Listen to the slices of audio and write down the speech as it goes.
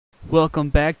Welcome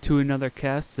back to another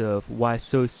cast of Why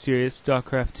So Serious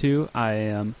StarCraft 2. I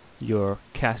am your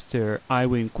caster,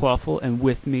 iWinquaffle, and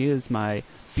with me is my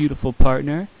beautiful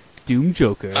partner,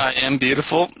 xDooMxJOKER. I am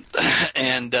beautiful,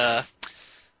 and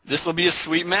this will be a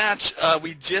sweet match.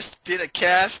 We just did a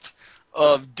cast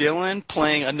of Dylan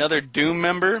playing another Doom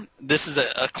member. This is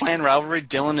a clan rivalry.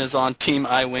 Dylan is on Team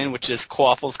iWin, which is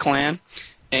Quaffle's clan,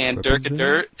 and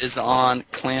DurkaDurr is on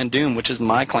Clan Doom, which is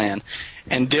my clan.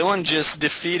 And Dylan just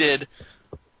defeated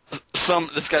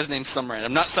this guy's name's Some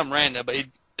Random. Not Some Random, but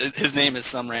his name is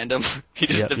Some Random. He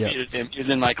just defeated him. He was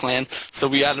in my clan. So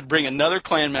we had to bring another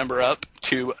clan member up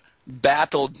to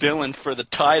battle Dylan for the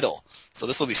title. So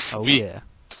this will be sweet. Oh, yeah.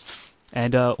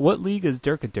 And what league is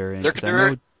DurkaDurr in?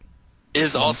 DurkaDurr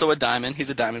is also a diamond. He's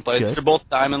a diamond player. These are both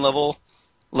diamond level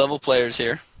players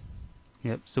here.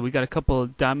 Yep. So we got a couple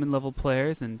of diamond level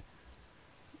players, and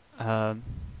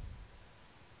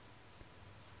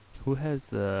who has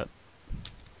the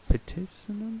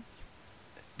Pentiums?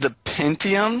 The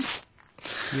Pentiums?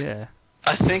 Yeah.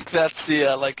 I think that's the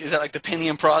is that like the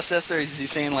Pentium processor? Is he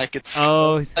saying like it's?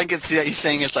 Oh, I can see that he's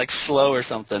saying it's like slow or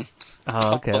something.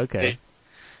 Oh, okay.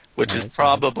 Which is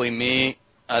probably me.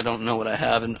 I don't know what I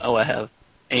have, and I have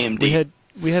AMD.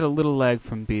 We had a little lag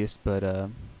from Beast, but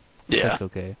yeah, that's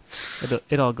okay.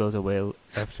 It all goes away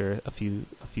after a few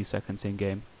seconds in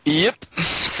game. Yep.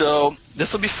 So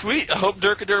this will be sweet. I hope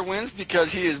DurkaDurr wins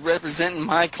because he is representing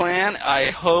my clan. I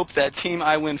hope that Team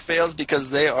iWin fails because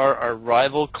they are our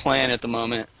rival clan at the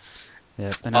moment.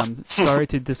 Yep. And I'm sorry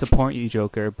to disappoint you,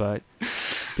 Joker, but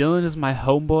Dylan is my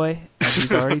homeboy, and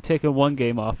he's already taken one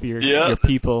game off your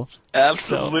people.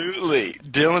 Absolutely. So.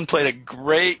 Dylan played a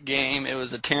great game. It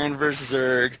was a Terran versus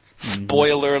Zerg.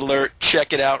 Spoiler alert.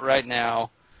 Check it out right now.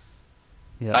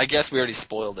 Yep. I guess we already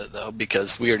spoiled it, though,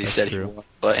 because we already said he won.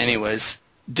 But anyways,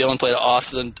 Dylan played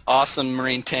an awesome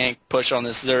Marine tank push on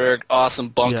this Zerg, awesome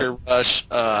bunker rush.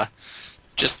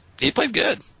 He played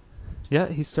good. Yeah,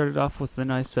 he started off with a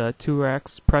nice 2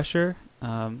 racks pressure.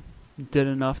 Did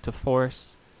enough to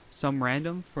force Some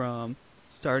Random from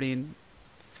starting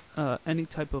any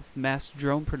type of mass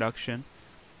drone production,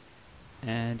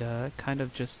 and kind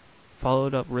of just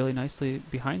followed up really nicely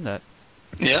behind that.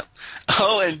 Yep.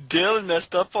 Oh, and Dylan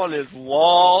messed up on his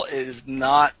wall. It is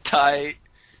not tight.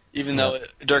 Even though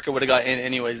Durka would have got in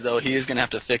anyways, though, he is going to have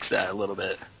to fix that a little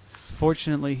bit.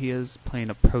 Fortunately, he is playing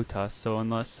a Protoss, so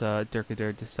unless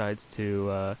DurkaDurr decides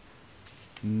to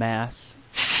mass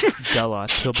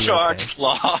Zealots, he'll be Charged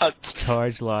lots.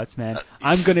 Charged lots, man.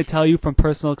 I'm going to tell you from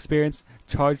personal experience,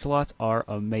 charged lots are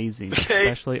amazing,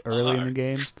 especially early in the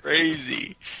game.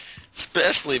 Crazy.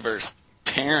 Especially versus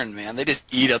Terran, man. They just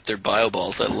eat up their bio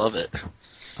balls. I love it.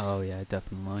 Oh, yeah,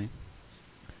 definitely.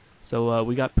 So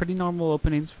we got pretty normal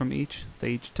openings from each.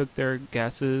 They each took their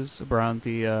gases around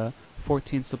the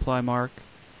 14 supply mark.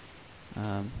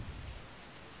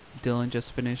 Dylan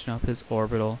just finishing up his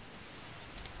orbital.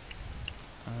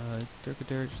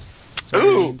 DurkaDurr just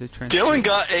Dylan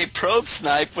got a probe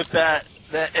snipe with that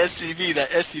SCV. That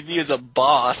SCV is a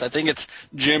boss. I think it's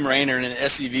Jim Raynor in an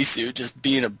SCV suit just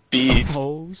being a beast.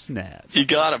 Oh, snap. He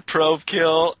got a probe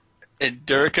kill, and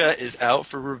Durka is out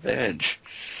for revenge.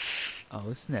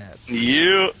 Oh, snap.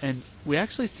 And we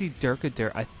actually see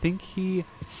DurkaDurr. I think he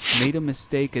made a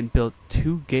mistake and built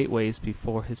 2 gateways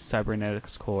before his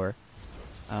cybernetics core.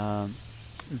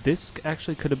 This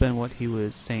actually could have been what he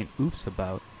was saying oops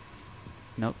about.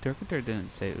 Nope, DurkaDurr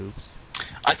didn't say oops.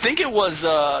 I think it was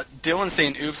Dylan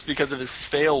saying oops because of his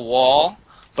fail wall,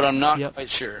 but I'm not quite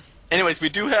sure. Anyways, we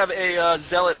do have a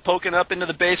Zealot poking up into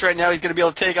the base right now. He's going to be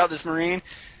able to take out this Marine.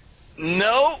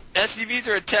 No, SCVs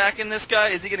are attacking this guy.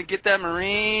 Is he going to get that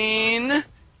Marine?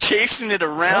 Chasing it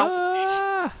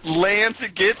around. Lands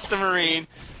it, gets the Marine.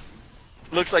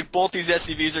 Looks like both these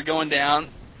SCVs are going down.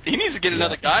 He needs to get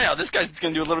another guy out. This guy's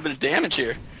going to do a little bit of damage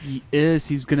here. He is.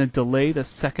 He's going to delay the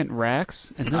second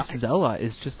racks, and this Zealot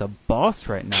is just a boss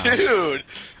right now. Dude,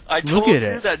 I told you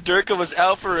that Durka was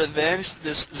out for revenge.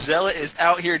 This Zealot is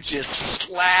out here just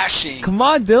slashing. Come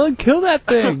on, Dylan, kill that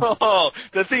thing. Oh,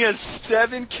 that thing has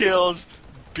 7 kills.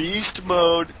 Beast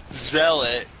mode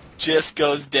Zealot just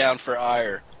goes down for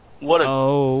ire. What a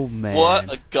oh man!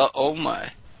 What a oh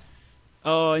my!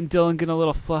 Oh, and Dylan getting a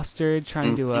little flustered,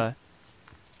 trying to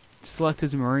select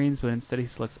his Marines, but instead he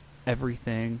selects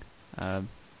everything.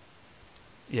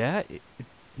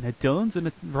 Dylan's in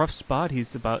a rough spot.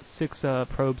 He's about 6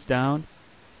 probes down.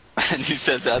 And he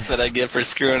says that's what I get for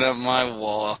screwing up my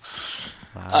wall.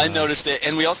 Wow. I noticed it.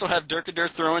 And we also have DurkaDurr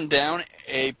throwing down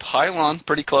a pylon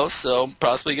pretty close, so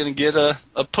possibly going to get a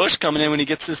push coming in when he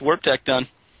gets this warp tech done.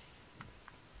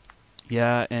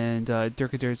 Yeah, and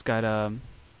DurkaDurr's got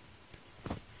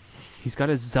He's got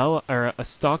a zealot or a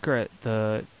stalker at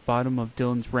the bottom of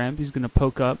Dylan's ramp. He's going to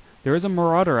poke up. There is a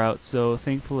marauder out, so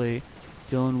thankfully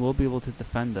Dylan will be able to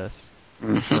defend this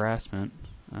harassment.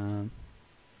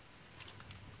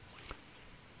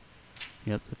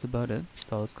 Yep, that's about it.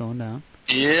 That's all that's going down.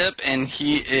 Yep, and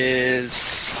he is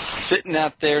sitting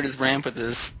out there at his ramp with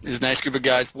his nice group of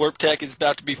guys. Warp Tech is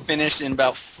about to be finished in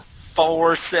about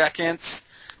 4 seconds.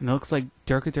 And it looks like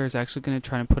DurkaDurr is actually going to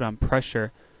try and put on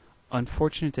pressure.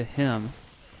 Unfortunate to him,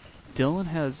 Dylan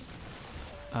has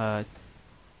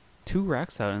 2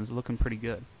 racks out and is looking pretty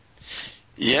good.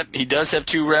 Yep, he does have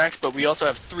 2 racks, but we also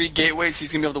have 3 gateways.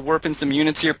 He's going to be able to warp in some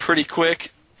units here pretty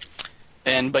quick.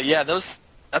 But yeah, that's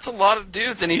a lot of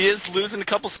dudes, and he is losing a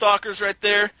couple stalkers right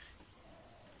there.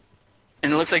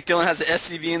 And it looks like Dylan has the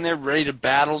SCV in there ready to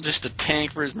battle, just a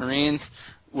tank for his Marines,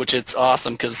 which it's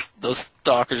awesome because those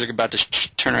stalkers are about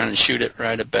to turn around and shoot it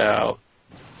right about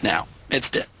now. It's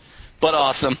dead. But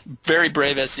awesome. Very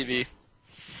brave SCV.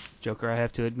 Joker, I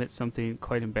have to admit something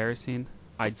quite embarrassing.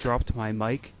 I dropped my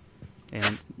mic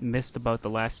and missed about the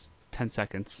last 10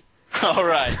 seconds. All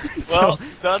right. So,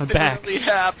 well, nothing really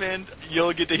happened.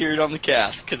 You'll get to hear it on the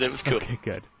cast because it was cool. Okay,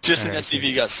 good. Just an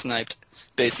SCV got sniped,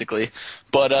 basically.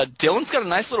 But Dylan's got a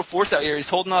nice little force out here. He's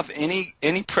holding off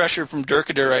any pressure from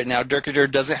DurkaDurr right now. DurkaDurr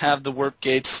doesn't have the warp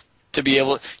gates to be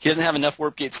able. He doesn't have enough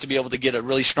warp gates to be able to get a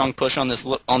really strong push on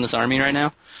this army right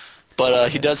now.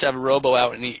 But he does have a robo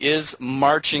out, and he is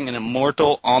marching an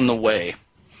immortal on the way.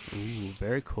 Ooh,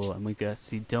 very cool. And we get to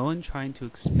see Dylan trying to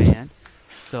expand.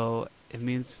 So it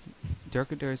means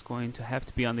DurkaDurr is going to have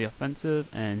to be on the offensive,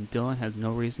 and Dylan has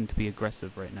no reason to be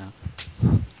aggressive right now.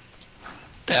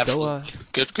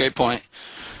 Absolutely. Great point.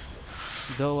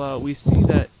 Though we see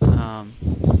that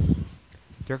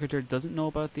DurkaDurr doesn't know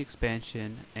about the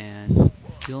expansion, and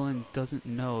Dylan doesn't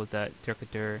know that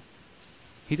DurkaDurr...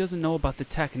 He doesn't know about the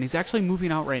tech, and he's actually moving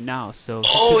out right now, so he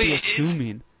could be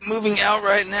assuming. Moving out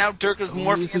right now. Durka's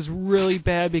morphing. This is really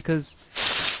bad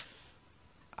because...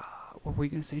 what were you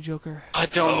going to say, Joker? I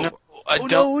don't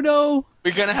know. No.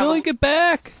 We're gonna have Dylan, get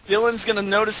back! Dylan's going to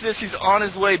notice this. He's on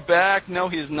his way back. No,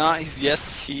 he is not.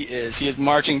 Yes, he is. He is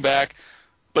marching back.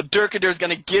 But DurkaDurr's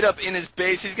going to get up in his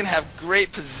base. He's going to have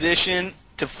great position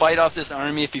to fight off this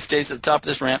army if he stays at the top of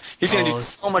this ramp. He's going to do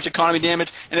so much economy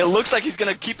damage, and it looks like he's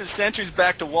going to keep his sentries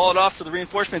back to wall it off so the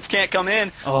reinforcements can't come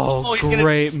in. He's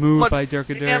great move by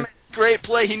DurkaDurr. Great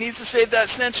play. He needs to save that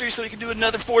sentry so he can do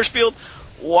another force field.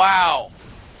 Wow.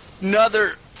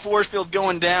 Another force field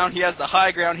going down. He has the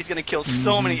high ground. He's going to kill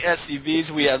so many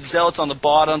SCVs. We have zealots on the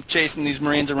bottom chasing these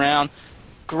Marines around.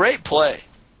 Great play.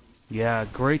 Yeah,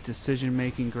 great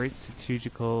decision-making, great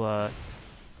strategical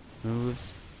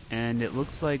moves. And it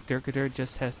looks like DurkaDurr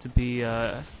just has to be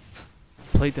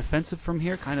play defensive from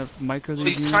here, kind of micro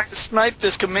these He's trying to snipe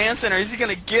this command center. Is he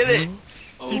going to get it?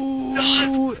 He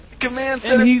does. Command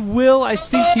center. And he will. I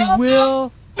think he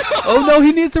will. No. Oh, no,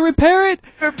 he needs to repair it.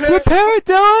 Repair it,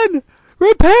 Dylan.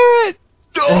 Repair it.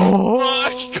 Oh,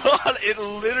 my God. It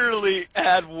literally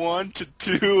had 1 to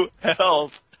 2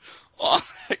 health on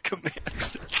that command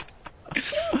center.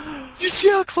 Did you see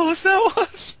how close that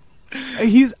was?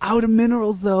 He's out of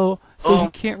minerals, though, so he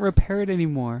can't repair it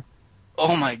anymore.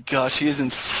 Oh, my gosh. He is in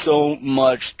so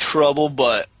much trouble,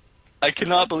 but I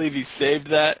cannot believe he saved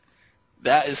that.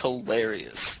 That is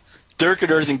hilarious.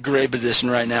 DurkaDurr is in great position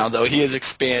right now, though. He is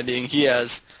expanding. He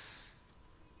has...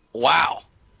 Wow.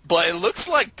 But it looks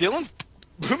like Dylan's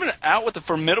moving out with a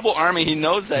formidable army. He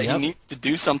knows that he needs to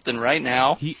do something right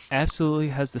now. He absolutely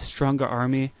has the stronger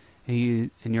army.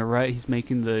 And you're right, he's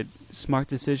making the smart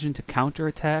decision to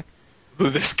counterattack. Ooh,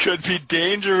 this could be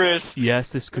dangerous.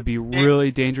 Yes, this could be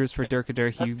really dangerous for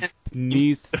DurkaDurr. He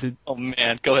needs to... Oh,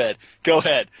 man. Go ahead. Go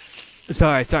ahead.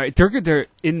 Sorry. DurkaDurr,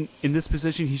 in this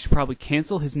position, he should probably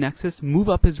cancel his Nexus, move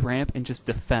up his ramp, and just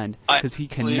defend. Because he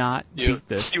cannot beat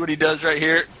this. See what he does right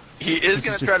here? He is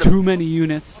going to try to... too many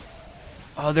units.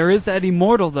 Oh, there is that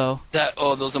Immortal, though.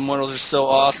 Those Immortals are so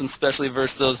awesome, especially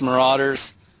versus those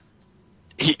Marauders.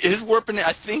 He is warping it.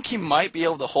 I think he might be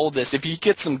able to hold this. If he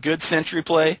gets some good sentry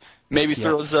play, maybe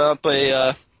throws up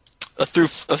a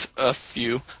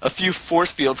few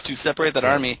force fields to separate that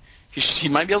army, he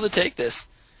might be able to take this.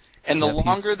 And the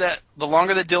longer that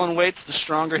Dylan waits, the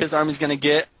stronger his army's going to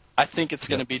get. I think it's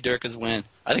going to be Durka's win.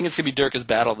 I think it's going to be Durka's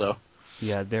battle, though.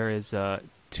 Yeah, there is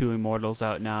 2 Immortals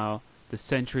out now. The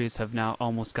sentries have now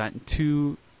almost gotten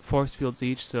 2 force fields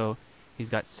each, so he's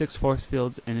got 6 force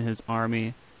fields in his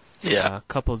army. Yeah. A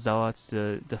couple zealots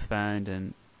to defend,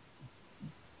 and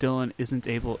Dylan isn't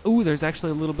able... Ooh, there's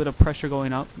actually a little bit of pressure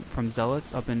going up from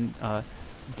zealots up in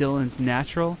Dylan's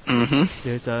natural.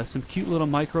 There's some cute little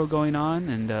micro going on,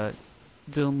 and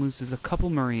Dylan loses a couple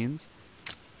Marines.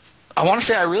 I want to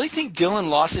say I really think Dylan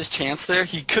lost his chance there.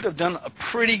 He could have done a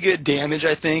pretty good damage,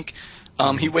 I think.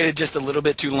 He waited just a little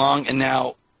bit too long, and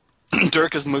now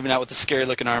Durka's moving out with a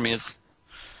scary-looking army.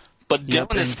 But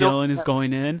Dylan is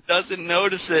going in. Doesn't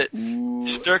notice it. Ooh.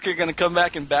 Is Durka going to come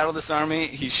back and battle this army?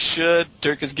 He should.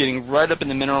 Durka's getting right up in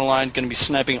the mineral line, going to be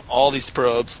sniping all these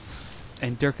probes.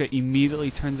 And Durka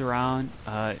immediately turns around.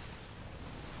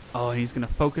 He's going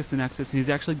to focus the Nexus, and he's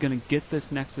actually going to get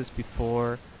this Nexus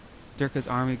before Durka's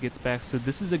army gets back. So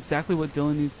this is exactly what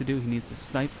Dylan needs to do. He needs to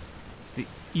snipe the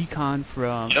econ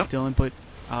from Dylan, but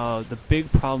the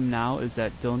big problem now is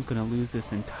that Dylan's going to lose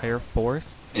this entire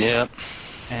force. Yep.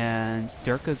 And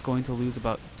Durka's going to lose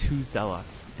about 2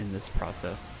 Zealots in this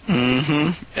process.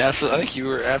 Mm-hmm. Absolutely. I think you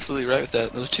were absolutely right with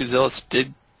that. Those 2 Zealots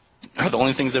are the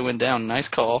only things that went down. Nice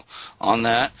call on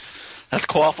that. That's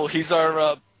Quaffle. He's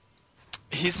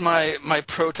my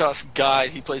Protoss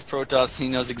guide. He plays Protoss. He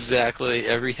knows exactly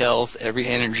every health, every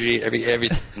energy,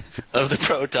 everything of the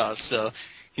Protoss. So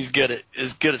he's good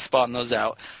at spotting those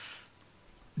out.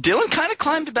 Dylan kind of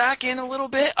climbed back in a little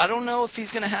bit. I don't know if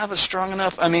he's going to have a strong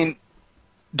enough. I mean,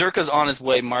 Durka's on his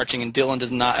way marching, and Dylan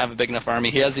does not have a big enough army.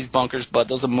 He has these bunkers, but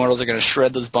those Immortals are going to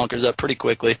shred those bunkers up pretty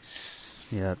quickly.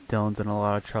 Yeah, Dylan's in a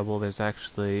lot of trouble.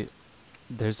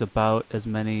 There's about as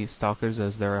many Stalkers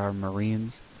as there are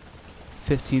Marines.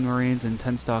 15 Marines and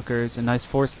 10 Stalkers. A nice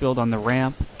force field on the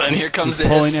ramp. And here comes He's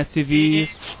pulling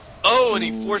SCVs. Oh, and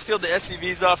he force fielded the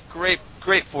SCVs off. Great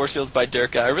force fields by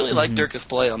Durka. I really like Durka's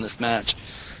play on this match.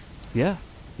 Yeah.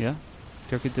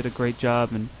 Durka did a great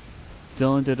job, and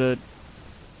Dylan did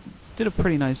a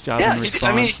pretty nice job in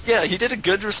response. He did a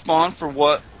good response for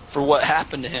what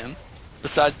happened to him,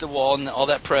 besides the wall and all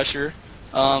that pressure.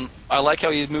 I like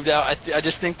how he moved out. I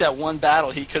just think that one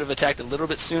battle he could have attacked a little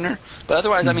bit sooner, but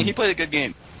otherwise, I mean, he played a good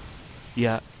game.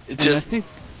 Yeah, I think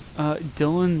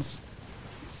Dylan's.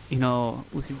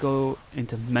 We could go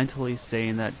into mentally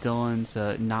saying that Dylan's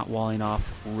not walling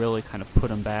off really kind of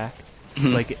put him back.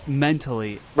 Like,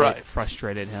 mentally, it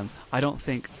frustrated him. I don't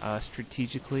think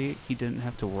strategically he didn't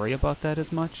have to worry about that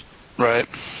as much. Right.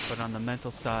 But on the mental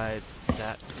side,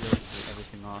 that really threw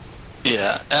everything off.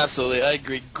 Yeah, absolutely. I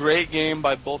agree. Great game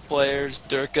by both players.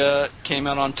 Durka came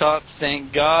out on top,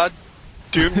 thank God.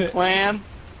 Doom Clan.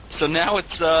 So now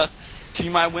it's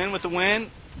Team iWin with the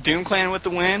win, Doom Clan with the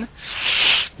win.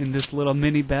 In this little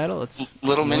mini battle, it's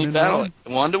mini battle,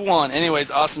 1-1. Anyways,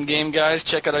 awesome game, guys.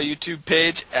 Check out our YouTube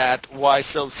page at Why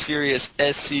So Serious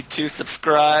SC2.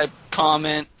 Subscribe,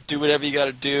 comment, do whatever you got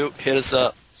to do. Hit us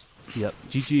up. Yep.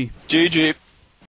 GG. GG.